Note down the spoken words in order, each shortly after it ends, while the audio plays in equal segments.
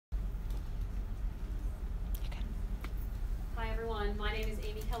everyone. My name is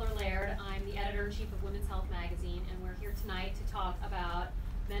Amy Keller-Laird. I'm the editor-in-chief of Women's Health magazine, and we're here tonight to talk about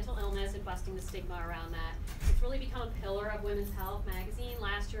mental illness and busting the stigma around that. It's really become a pillar of Women's Health magazine.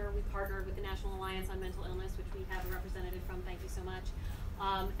 Last year, we partnered with the National Alliance on Mental Illness, which we have a representative from. Thank you so much.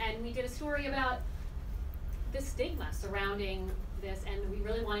 And we did a story about the stigma surrounding this, and we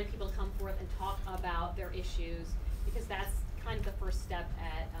really wanted people to come forth and talk about their issues, because that's kind of the first step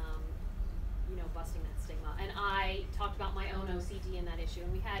at busting that stigma. And I talked about my own OCD in that issue,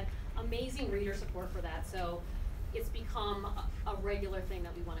 and we had amazing reader support for that. So it's become a regular thing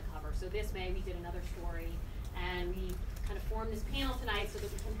that we want to cover. So this May we did another story, and we kind of formed this panel tonight so that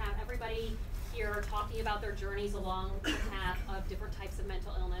we can have everybody here talking about their journeys along the path of different types of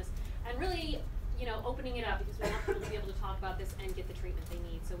mental illness, and really, opening it up, because we want people to be able to talk about this and get the treatment they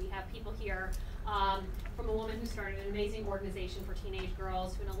need. So we have people here from a woman who started an amazing organization for teenage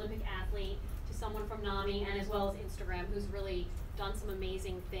girls, to an Olympic athlete, to someone from NAMI, and as well as Instagram, who's really done some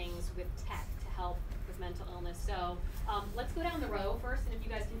amazing things with tech to help with mental illness. So let's go down the row first, and if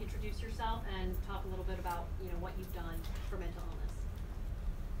you guys can introduce yourself and talk a little bit about what you've done for mental illness.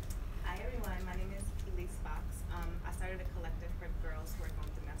 Hi everyone, my name is Elise Fox. I started a collective for girls who are going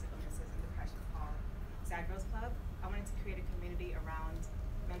through mental illnesses and depression called Sad Girls Club. I wanted to create a community around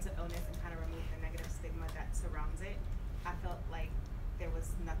mental illness and kind of remove the negative stigma that surrounds it. I felt like there was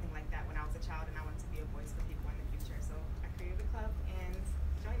nothing like that when I was a child, and I wanted to be a voice for people in the future. So I created a club, and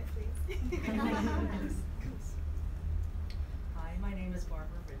join it, please. Hi, my name is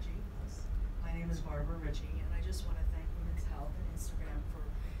Ricci. My name is Barbara Ricci, and I just want to thank Women's Health and Instagram for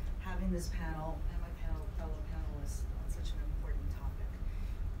having this panel and my fellow panelists on such an important topic.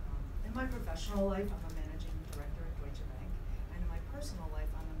 In my professional life, I'm a managing director at Deutsche Bank, and in my personal life,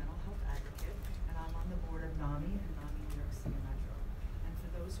 I'm a mental health advocate, and I'm on the board of NAMI and NAMI New York City Metro. And for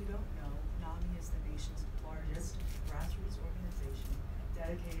those who don't know, NAMI is the nation's largest grassroots organization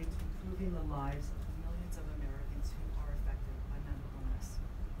dedicated to improving the lives of millions of Americans who are affected by mental illness.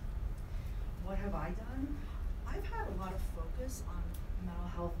 What have I done? I've had a lot of focus on mental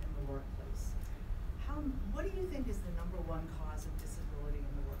health in the workplace. What do you think is the #1 cause of disability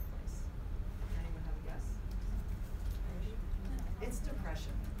in the workplace? Anyone have a guess? It's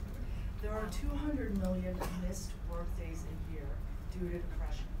depression. There are 200 million missed work days a year due to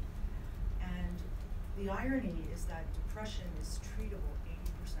depression. And the irony is that depression is treatable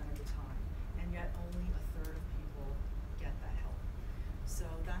 80% of the time, and yet only a third of people get that help. So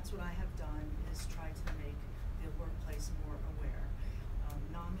that's what I have done, is try to make the workplace more aware.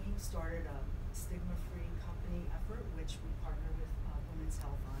 NAMI started a stigma-free company effort, which we partner with Women's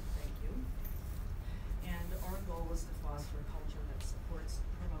Health on. Thank you. And our goal is to foster a culture that supports,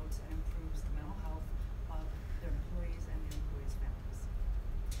 promotes, and improves the mental health of their employees and the employees' families.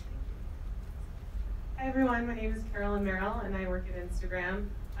 Thank you. Hi everyone, my name is Carolyn Merrill, and I work at Instagram.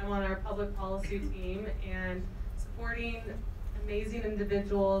 I'm on our public policy team and supporting amazing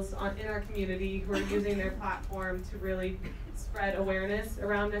individuals in our community who are using their platform to really spread awareness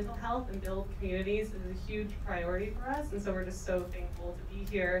around mental health and build communities is a huge priority for us, and so we're just so thankful to be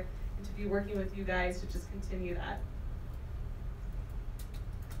here and to be working with you guys to just continue that.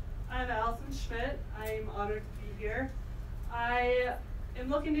 I'm Allison Schmitt. I'm honored to be here. I am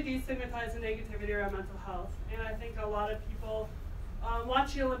looking to destigmatize the negativity around mental health, and I think a lot of people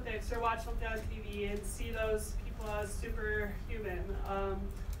watch the Olympics or watch something on TV and see those people as superhuman,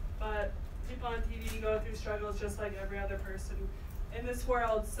 but people on TV go through struggles just like every other person in this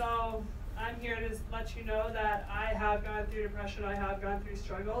world. So I'm here to let you know that I have gone through depression, I have gone through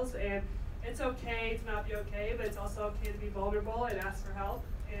struggles, and it's okay to not be okay, but it's also okay to be vulnerable and ask for help.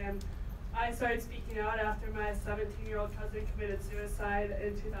 And I started speaking out after my 17-year-old cousin committed suicide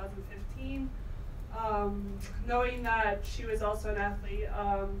in 2015, knowing that she was also an athlete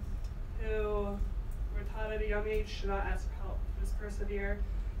who were taught at a young age to not ask for help, just persevere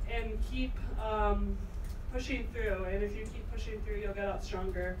and keep pushing through. And if you keep pushing through, you'll get out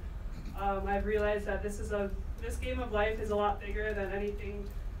stronger. I've realized that this game of life is a lot bigger than anything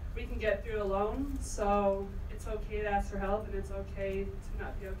we can get through alone. So it's okay to ask for help, and it's okay to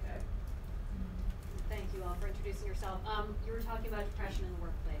not be okay. Thank you all for introducing yourself. You were talking about depression in the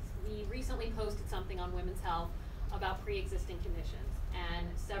workplace. We recently posted something on Women's Health about pre-existing conditions, and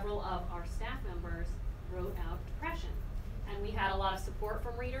several of our staff members wrote out depression. And we had a lot of support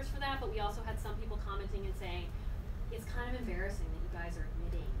from readers for that, but we also had some people commenting and saying, it's kind of embarrassing that you guys are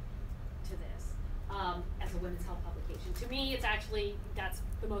admitting to this as a women's health publication. To me, it's actually, that's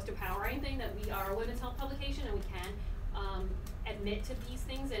the most empowering thing, that we are a women's health publication and we can admit to these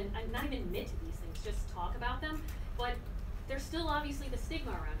things, and not even admit to these things, just talk about them. But there's still obviously the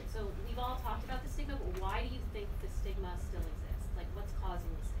stigma around it. So we've all talked about the stigma, but why do you think the stigma still exists? Like, causing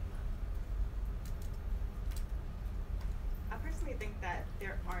the stigma? I personally think that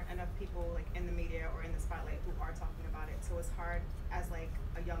there aren't enough people like in the media or in the spotlight who are talking about it. So it's hard as like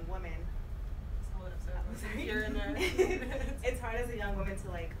a young woman. You're in there. It's hard as a young woman to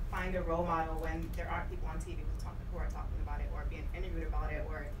like find a role model when there aren't people on TV who are talking about it or being interviewed about it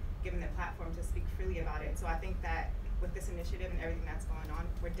or given the platform to speak freely about it. So I think that with this initiative and everything that's going on,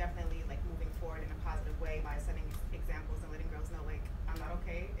 we're definitely like moving forward in a positive way by setting examples and letting girls know like, I'm not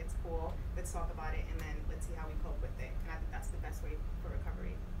okay, it's cool, let's talk about it, and then let's see how we cope with it. And I think that's the best way for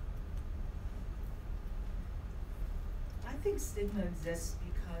recovery. I think stigma exists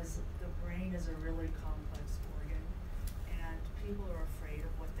because the brain is a really complex organ, and people are afraid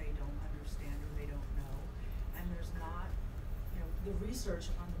of what they don't understand or they don't know. And there's not, the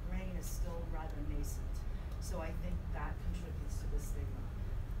research on the brain is still rather nascent. So I think that contributes to the stigma.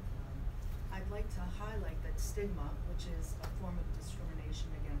 I'd like to highlight that stigma, which is a form of discrimination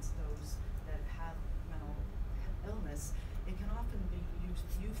against those that have mental illness, it can often be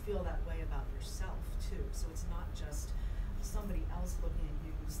you feel that way about yourself too. So it's not just somebody else looking at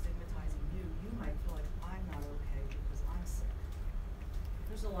you, stigmatizing you. You might feel like, I'm not okay because I'm sick.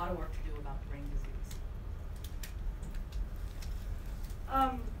 There's a lot of work to do about brain disease.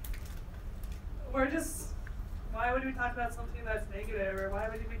 Why would we talk about something that's negative, or why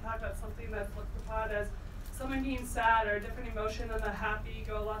would we talk about something that's looked upon as someone being sad or a different emotion than the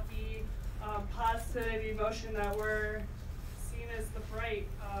happy-go-lucky, positive emotion that we're seen as the bright?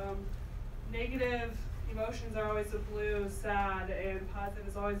 Negative emotions are always the blue, sad, and positive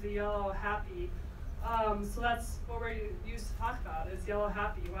is always the yellow, happy. So that's what we're used to talk about, is yellow,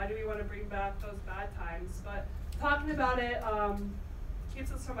 happy. Why do we want to bring back those bad times? But talking about it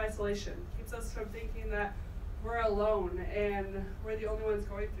keeps us from isolation, keeps us from thinking that we're alone and we're the only ones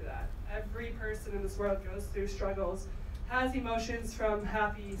going through that. Every person in this world goes through struggles, has emotions from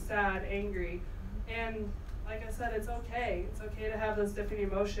happy, sad, angry. And like I said, it's okay. It's okay to have those different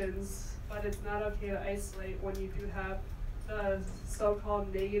emotions, but it's not okay to isolate when you do have the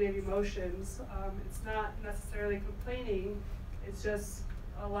so-called negative emotions. It's not necessarily complaining, it's just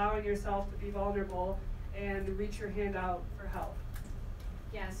allowing yourself to be vulnerable and reach your hand out for help.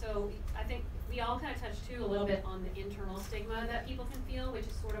 Yeah, so I think we all kind of touched too a little bit on the internal stigma that people can feel, which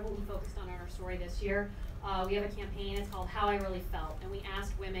is sort of what we focused on in our story this year. We have a campaign, it's called How I Really Felt, and we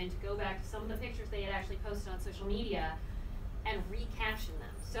asked women to go back to some of the pictures they had actually posted on social media and recaption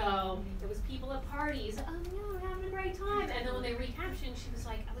them. So it was people at parties, oh yeah, we're having a great time, and then when they recaptioned, she was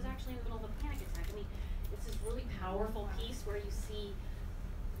like, I was actually in the middle of a panic attack. I mean, it's this really powerful piece where you see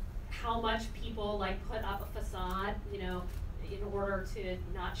how much people like put up a facade, in order to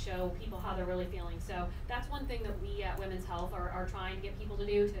not show people how they're really feeling. So that's one thing that we at Women's Health are trying to get people to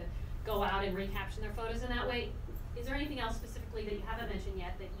do, to go out and recaption their photos in that way. Is there anything else specifically that you haven't mentioned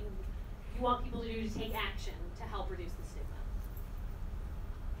yet that you want people to do to take action to help reduce the stigma?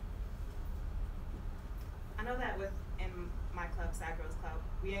 I know that within my club, Sad Girls Club,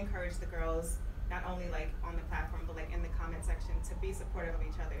 we encourage the girls, not only like on the platform, but like in the comment section, to be supportive of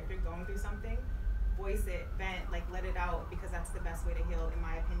each other. If you're going through something, voice it, vent, like let it out, because that's the best way to heal, in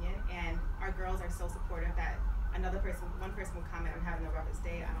my opinion. And our girls are so supportive that one person will comment, I'm having the roughest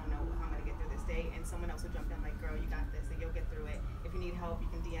day, I don't know how I'm gonna get through this day, and someone else will jump in like, girl, you got this, and you'll get through it. If you need help,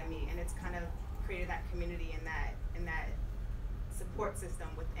 you can DM me. And it's kind of created that community and that support system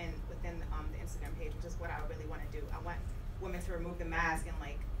within the Instagram page, which is what I really want to do. I want women to remove the mask and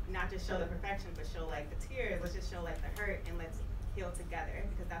like not just show the perfection, but show like the tears. Let's just show like the hurt, and let's heal together,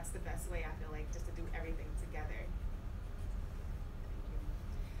 because that's the best way, I feel like, just to do everything together.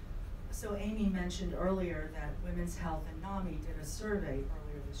 So Amy mentioned earlier that Women's Health and NAMI did a survey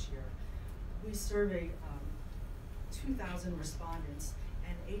earlier this year. We surveyed 2,000 respondents,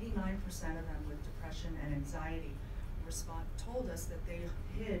 and 89% of them with depression and anxiety told us that they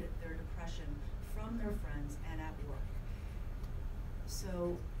hid their depression from their friends and at work.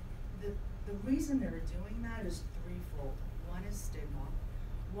 So the reason they're doing that is threefold. One is stigma,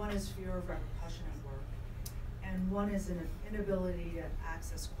 one is fear of repercussion at work, and one is an inability to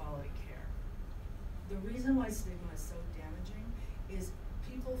access quality care. The reason why stigma is so damaging is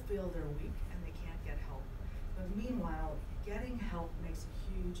people feel they're weak and they can't get help. But meanwhile, getting help makes a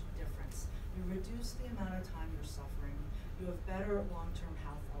huge difference. You reduce the amount of time you're suffering, you have better long-term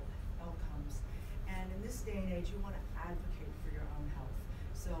health outcomes, and in this day and age, you want to advocate for your own health.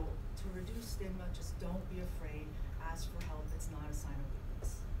 So to reduce stigma, just don't be afraid, ask for help, it's not a sign of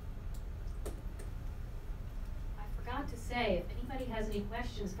weakness. I forgot to say, if anybody has any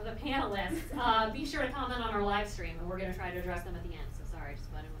questions for the panelists, be sure to comment on our live stream, and we're going to try to address them at the end. So sorry, I just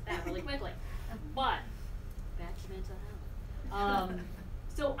went in with that really quickly. But back to mental health.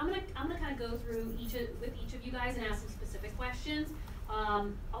 So I'm gonna kind of go through with each of you guys and ask some specific questions.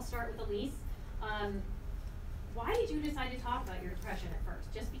 I'll start with Elise. Why did you decide to talk about your depression at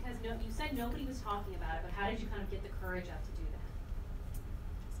first? Just because you said nobody was talking about it, but how did you kind of get the courage up to do that?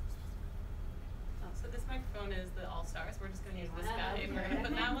 So this microphone is the All-Stars. We're just going to use this guy. We're going to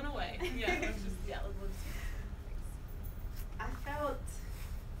put that one away. Yeah, let's just,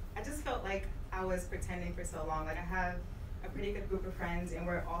 I just felt like I was pretending for so long. Like I have a pretty good group of friends and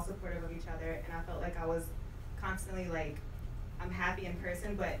we're all supportive of each other, and I felt like I was constantly like, I'm happy in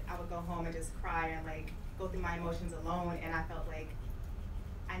person, but I would go home and just cry and like go through my emotions alone, and I felt like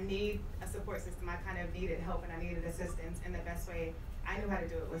I need a support system. I kind of needed help and I needed assistance, and the best way I knew how to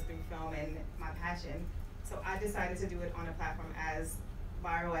do it was through film and my passion. So I decided to do it on a platform as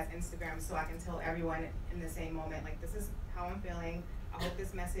viral as Instagram, so I can tell everyone in the same moment, like, this is how I'm feeling. I hope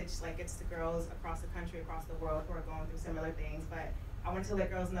this message like gets to girls across the country, across the world who are going through similar things. But I wanted to let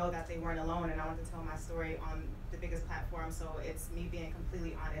girls know that they weren't alone, and I wanted to tell my story on the biggest platform. So it's me being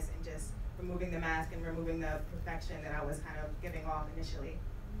completely honest and just removing the mask and removing the perfection that I was kind of giving off initially.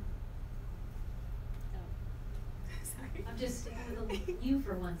 Sorry. I'm just sticking with you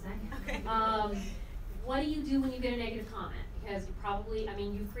for 1 second. Okay. What do you do when you get a negative comment? Because you probably, I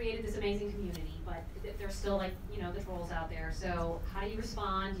mean, you've created this amazing community, but there's still like, you know, the trolls out there. So how do you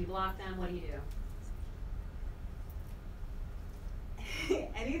respond? Do you block them? What do you do?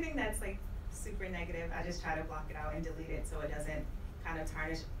 Anything that's like super negative, I just try to block it out and delete it so it doesn't kind of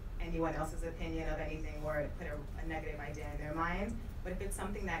tarnish anyone else's opinion of anything or put a negative idea in their mind. But if it's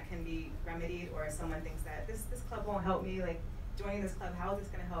something that can be remedied, or someone thinks that this club won't help me, like joining this club, how is this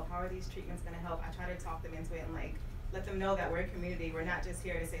gonna help? How are these treatments gonna help? I try to talk them into it and like let them know that we're a community. We're not just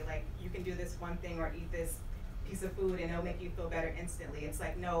here to say like, you can do this one thing or eat this piece of food and it'll make you feel better instantly. It's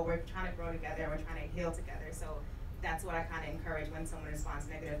like, no, we're trying to grow together, we're trying to heal together. So that's what I kind of encourage when someone responds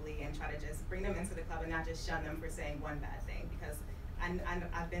negatively, and try to just bring them into the club and not just shun them for saying one bad thing. Because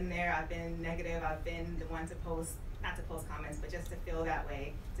I've been there, I've been negative, I've been the one to post, not to post comments, but just to feel that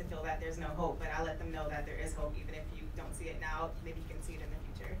way, to feel that there's no hope. But I let them know that there is hope, even if you don't see it now, maybe you can see it in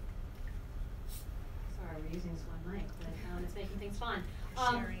the future. Sorry, we're using this one mic, but it's making things fun.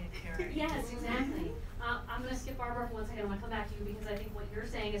 Sharing and caring. Yes, exactly. I'm going to skip Barbara for 1 second. I want to come back to you because I think what you're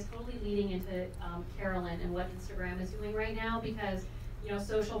saying is totally leading into Carolyn and what Instagram is doing right now, because you know,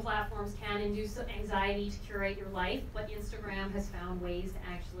 social platforms can induce anxiety to curate your life, but Instagram has found ways to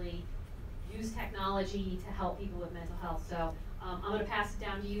actually use technology to help people with mental health. So I'm going to pass it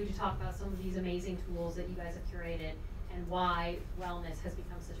down to you to talk about some of these amazing tools that you guys have curated and why wellness has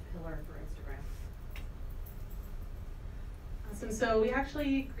become such a pillar for Instagram. Awesome. So we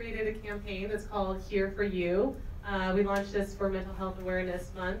actually created a campaign that's called Here For You. We launched this for Mental Health Awareness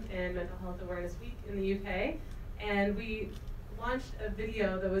Month and Mental Health Awareness Week in the UK. And we launched a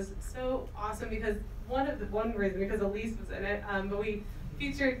video that was so awesome because one reason because Elise was in it, but we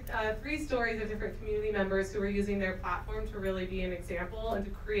featured 3 stories of different community members who were using their platform to really be an example and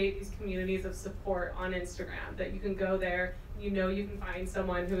to create these communities of support on Instagram, that you can go there, you know you can find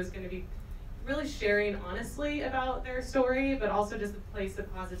someone who is going to be really sharing honestly about their story, but also just a place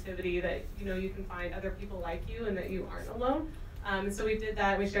of positivity that you know you can find other people like you and that you aren't alone. And so we did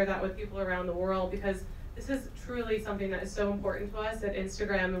that, we shared that with people around the world because this is truly something that is so important to us at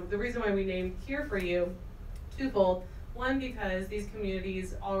Instagram. And the reason why we named Here For You, twofold. One, because these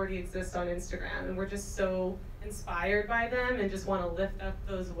communities already exist on Instagram and we're just so inspired by them and just want to lift up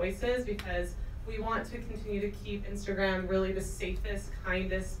those voices because we want to continue to keep Instagram really the safest,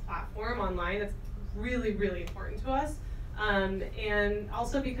 kindest platform online. That's really, really important to us. And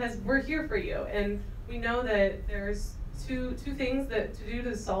also because we're here for you. And we know that there's two things that to do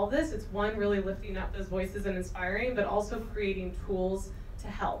to solve this. It's one, really lifting up those voices and inspiring, but also creating tools to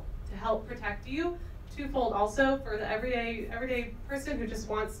help protect you. Twofold also for the everyday person who just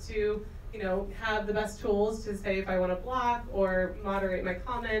wants to, you know, have the best tools to say if I want to block or moderate my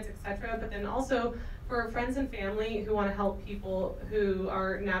comments, etc. But then also for friends and family who want to help people who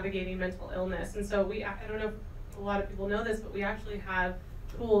are navigating mental illness. And so I don't know if a lot of people know this, but we actually have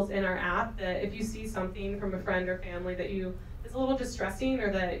tools in our app that if you see something from a friend or family that is a little distressing or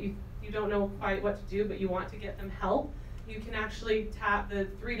that you don't know quite what to do, but you want to get them help, you can actually tap the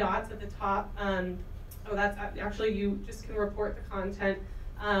 3 dots at the top. That's actually, you just can report the content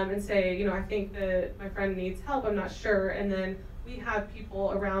and say, you know, I think that my friend needs help, I'm not sure. And then we have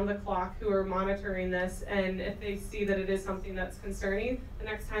people around the clock who are monitoring this, and if they see that it is something that's concerning, the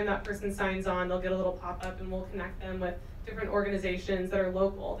next time that person signs on, they'll get a little pop-up and we'll connect them with different organizations that are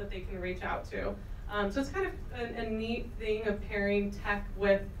local that they can reach out to. So it's kind of a neat thing of pairing tech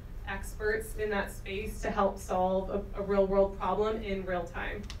with experts in that space to help solve a real world problem in real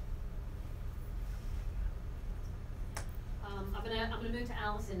time. I'm gonna move to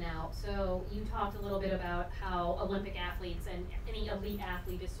Allison now. So you talked a little bit about how Olympic athletes and any elite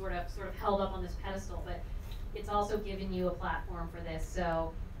athlete is sort of held up on this pedestal, but it's also given you a platform for this.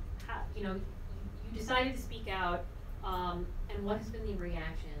 So, you decided to speak out, and what has been the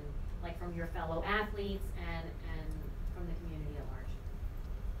reaction like from your fellow athletes and from the community at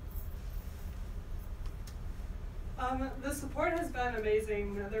large? The support has been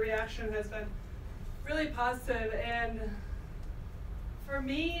amazing. The reaction has been really positive, and for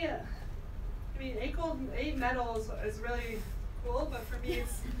me, I mean, 8 medals is really cool, but for me,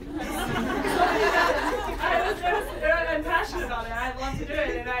 it's I'm passionate about it. I love to do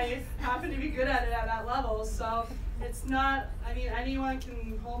it, and I happen to be good at it at that level. So it's not. I mean, anyone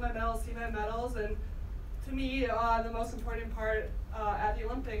can hold my medals, see my medals, and to me, the most important part at the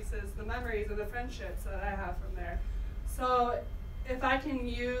Olympics is the memories and the friendships that I have from there. So if I can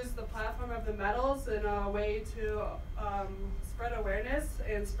use the platform of the medals in a way to spread awareness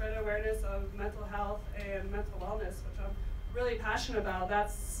of mental health and mental wellness, which I'm really passionate about,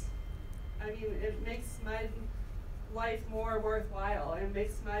 it makes my life more worthwhile and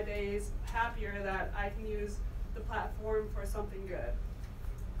makes my days happier that I can use the platform for something good.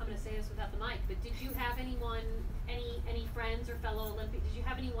 I'm going to say this without the mic, but did you have anyone, any friends or fellow Olympic, did you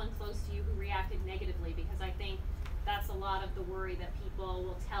have anyone close to you who reacted negatively? Because I think that's a lot of the worry, that people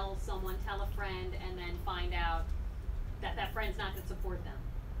will tell a friend, and then find out that that friend's not going to support them.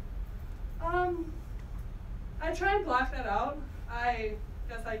 I try and block that out. I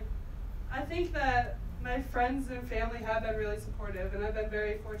think that my friends and family have been really supportive, and I've been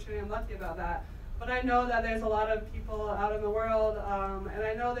very fortunate and lucky about that. But I know that there's a lot of people out in the world, and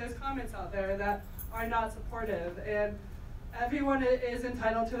I know there's comments out there that are not supportive, and everyone is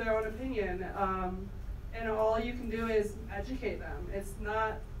entitled to their own opinion. And all you can do is educate them. It's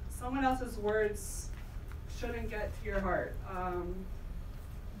not, someone else's words shouldn't get to your heart.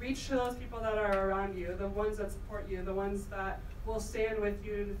 Reach to those people that are around you, the ones that support you, the ones that will stand with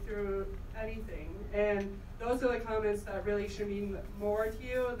you through anything. And those are the comments that really should mean more to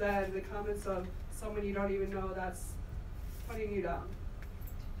you than the comments of someone you don't even know that's putting you down.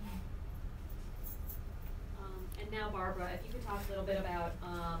 And now, Barbara, if you could talk a little bit about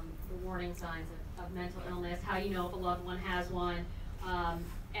the warning signs of mental illness, how you know if a loved one has one,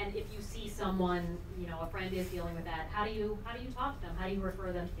 and if you see someone, a friend is dealing with that, how do you talk to them? How do you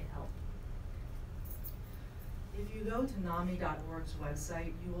refer them to get help? If you go to NAMI.org's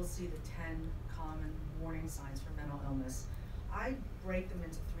website, you will see the 10 common warning signs for mental illness. I break them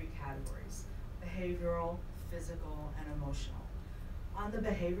into 3 categories: behavioral, physical, and emotional. On the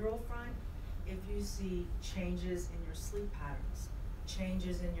behavioral front, if you see changes in your sleep patterns,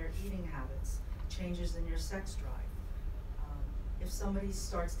 changes in your eating habits, changes in your sex drive, if somebody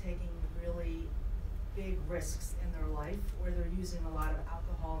starts taking really big risks in their life, or they're using a lot of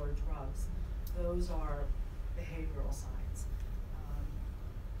alcohol or drugs, those are behavioral signs.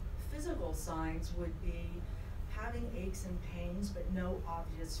 Physical signs would be having aches and pains, but no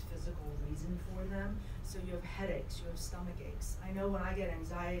obvious physical reason for them. So you have headaches, you have stomach aches. I know when I get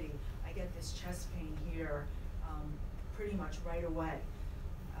anxiety, I get this chest pain here pretty much right away.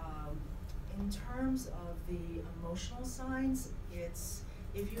 In terms of the emotional signs, it's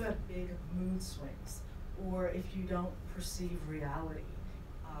if you have big mood swings, or if you don't perceive reality.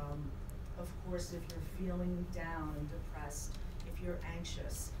 Of course, if you're feeling down and depressed, if you're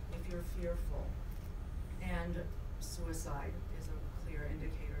anxious, if you're fearful. And suicide is a clear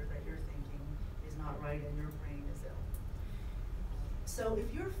indicator that your thinking is not right and your brain is ill. So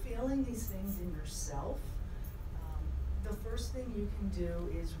if you're feeling these things in yourself, the first thing you can do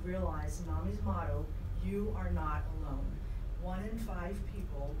is realize NAMI's motto, you are not alone. 1 in 5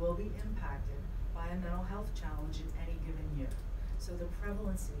 people will be impacted by a mental health challenge in any given year. So the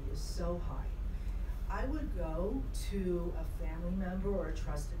prevalency is so high. I would go to a family member or a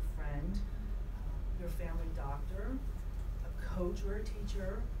trusted friend, your family doctor, a coach or a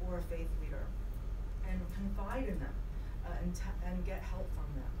teacher, or a faith leader, and confide in them and get help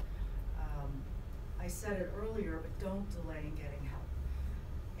from them. I said it earlier, but don't delay in getting help.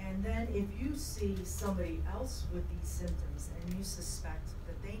 And then if you see somebody else with these symptoms and you suspect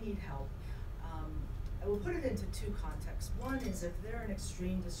that they need help, I will put it into 2 contexts. One is if they're in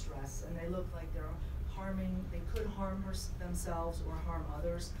extreme distress and they look like they could harm themselves or harm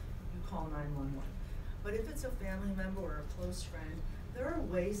others, you call 911. But if it's a family member or a close friend, there are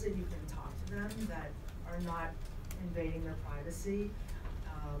ways that you can talk to them that are not invading their privacy.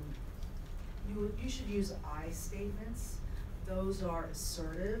 You should use I statements. those are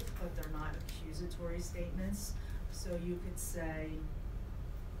assertive, but they're not accusatory statements. So you could say,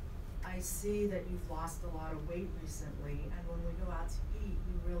 I see that you've lost a lot of weight recently, and when we go out to eat,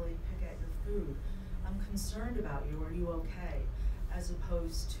 you really pick at your food. I'm concerned about you, are you okay? As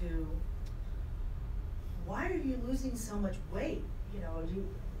opposed to, why are you losing so much weight? You know, you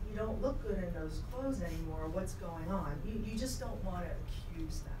don't look good in those clothes anymore, what's going on? You just don't want to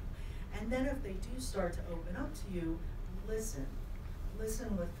accuse them. And then if they do start to open up to you, listen.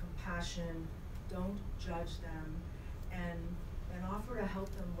 Listen with compassion, don't judge them, and offer to help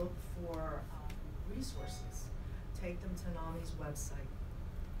them look for resources. Take them to NAMI's website.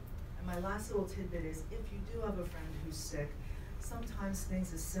 And my last little tidbit is, if you do have a friend who's sick, sometimes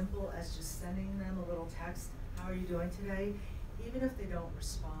things as simple as just sending them a little text, how are you doing today? Even if they don't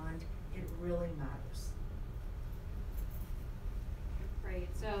respond, it really matters. Great,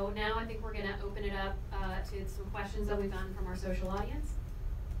 so now I think we're gonna open it up to some questions that we've gotten from our social audience.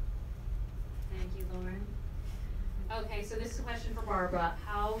 Thank you, Lauren. Okay, so this is a question for Barbara.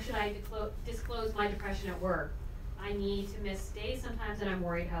 How should I disclose my depression at work? I need to miss days sometimes and I'm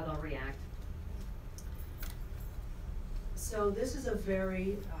worried how they'll react. So this is a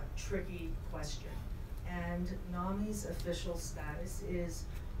very tricky question. And NAMI's official status is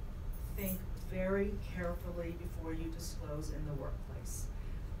think very carefully before you disclose in the workplace.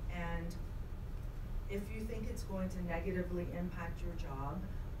 And if you think it's going to negatively impact your job,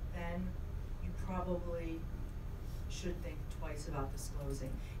 then you probably should think twice about disclosing.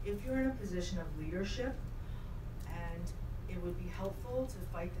 If you're in a position of leadership and it would be helpful to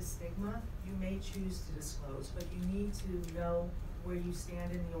fight the stigma, you may choose to disclose, but you need to know where you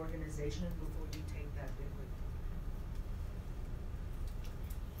stand in the organization before you take that big leap.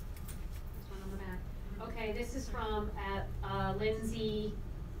 This one on the back. Okay, this is from Lindsay,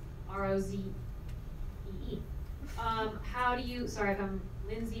 R-O-Z-E-E. How do you, sorry if I'm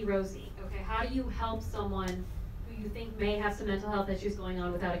Lindsay Rosie. Okay, how do you help someone who you think may have some mental health issues going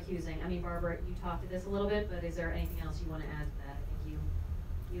on without accusing? I mean, Barbara, you talked to this a little bit, but is there anything else you want to add to that? I think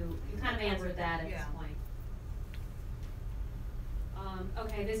you kind of answered that at this point.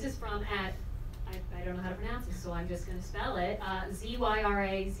 Okay, this is from I don't know how to pronounce it, so I'm just going to spell it,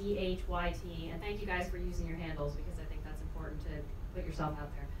 Z-Y-R-A-Z-H-Y-T, and thank you guys for using your handles because I think that's important to put yourself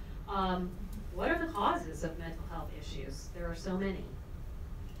out there. What are the causes of mental health issues? There are so many.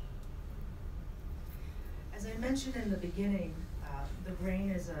 As I mentioned in the beginning, the brain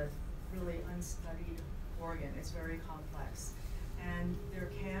is a really unstudied organ. It's very complex. And there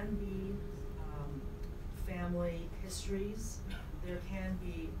can be family histories. There can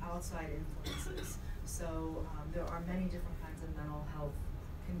be outside influences. So there are many different kinds of mental health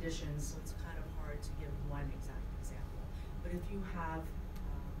conditions, so it's kind of hard to give one exact example. But if you have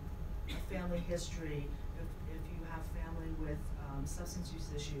a family history, if you have family with substance use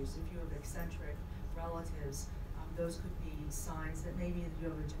issues, if you have eccentric relatives, those could be signs that maybe you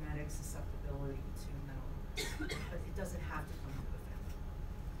have a genetic susceptibility to mental illness, but it doesn't have to come from the family.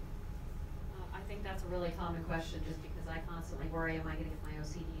 I think that's a really common question just because I constantly worry, am I going to give my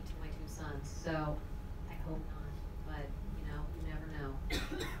OCD to my two sons? So I hope not, but you know, you never know.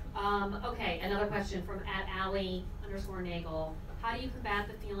 Okay, another question from @Allie_Nagel. How do you combat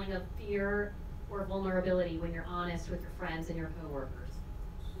the feeling of fear or vulnerability when you're honest with your friends and your coworkers?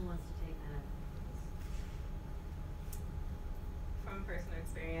 Who wants to take that? From personal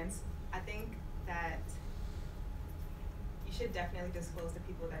experience, I think that you should definitely disclose to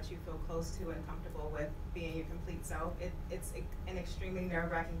people that you feel close to and comfortable with being your complete self. It's an extremely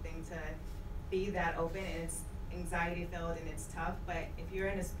nerve-wracking thing to be that open, and it's anxiety-filled and it's tough, but if you're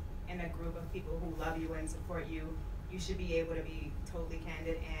in a group of people who love you and support you, you should be able to be totally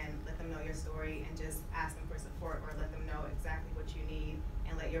candid and let them know your story and just ask them for support or let them know exactly what you need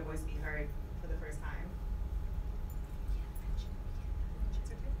and let your voice be heard for the first time.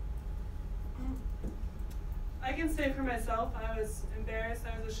 I can say for myself, I was embarrassed,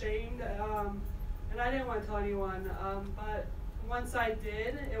 I was ashamed, and I didn't want to tell anyone, but once I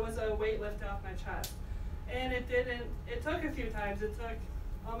did, it was a weight lifted off my chest. And it took a few times. It took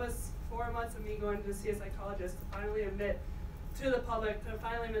almost 4 months of me going to see a psychologist to finally admit to the public, to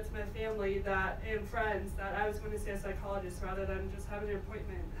finally admit to my family that, and friends, that I was going to see a psychologist rather than just having an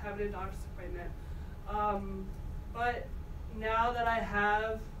appointment, having a doctor's appointment. But now that I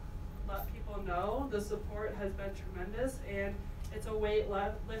have let people know, the support has been tremendous, and it's a weight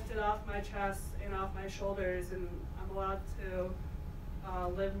lifted off my chest and off my shoulders, and I'm allowed to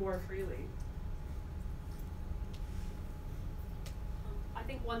live more freely. I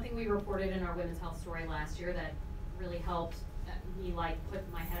think one thing we reported in our women's health story last year that really helped me like put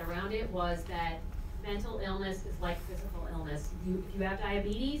my head around it was that mental illness is like physical illness. If you have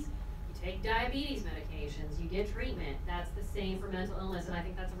diabetes, you take diabetes medications, you get treatment. That's the same for mental illness, and I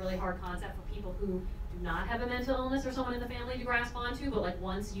think that's a really hard concept for people who do not have a mental illness or someone in the family to grasp onto, but like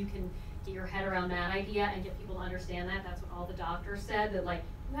once you can get your head around that idea and get people to understand that, that's what all the doctors said, that like,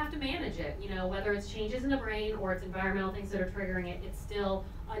 you have to manage it, you know, whether it's changes in the brain or it's environmental things that are triggering it, it's still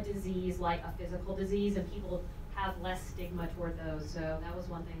a disease like a physical disease, and people have less stigma toward those, so that was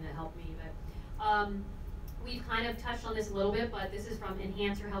one thing that helped me. But we've kind of touched on this a little bit, but this is from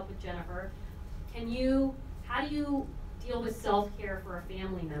Enhance Your Help with Jennifer. How do you deal with self-care for a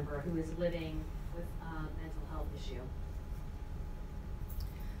family member who is living with a mental health issue?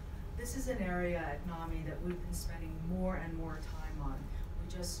 This is an area at NAMI that we've been spending more and more time on.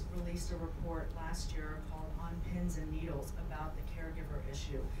 We just released a report last year called On Pins and Needles about the caregiver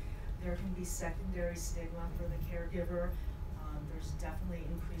issue. There can be secondary stigma for the caregiver. There's definitely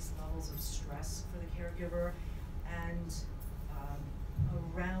increased levels of stress for the caregiver, and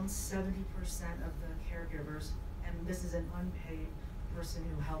around 70% of the caregivers, and this is an unpaid person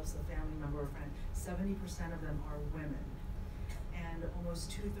who helps a family member or friend, 70% of them are women. And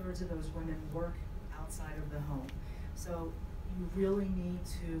almost 2/3 of those women work outside of the home. So you really need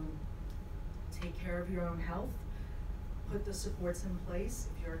to take care of your own health, put the supports in place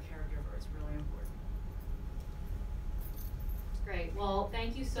if you're a caregiver. It's really important. Great. Well,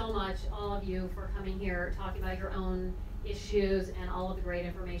 thank you so much, all of you, for coming here, talking about your own issues and all of the great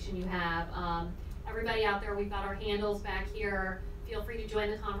information you have. Everybody out there, we've got our handles back here. Feel free to join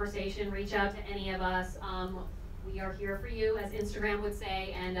the conversation. Reach out to any of us. We are here for you, as Instagram would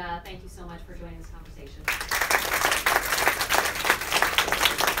say, and thank you so much for joining this conversation.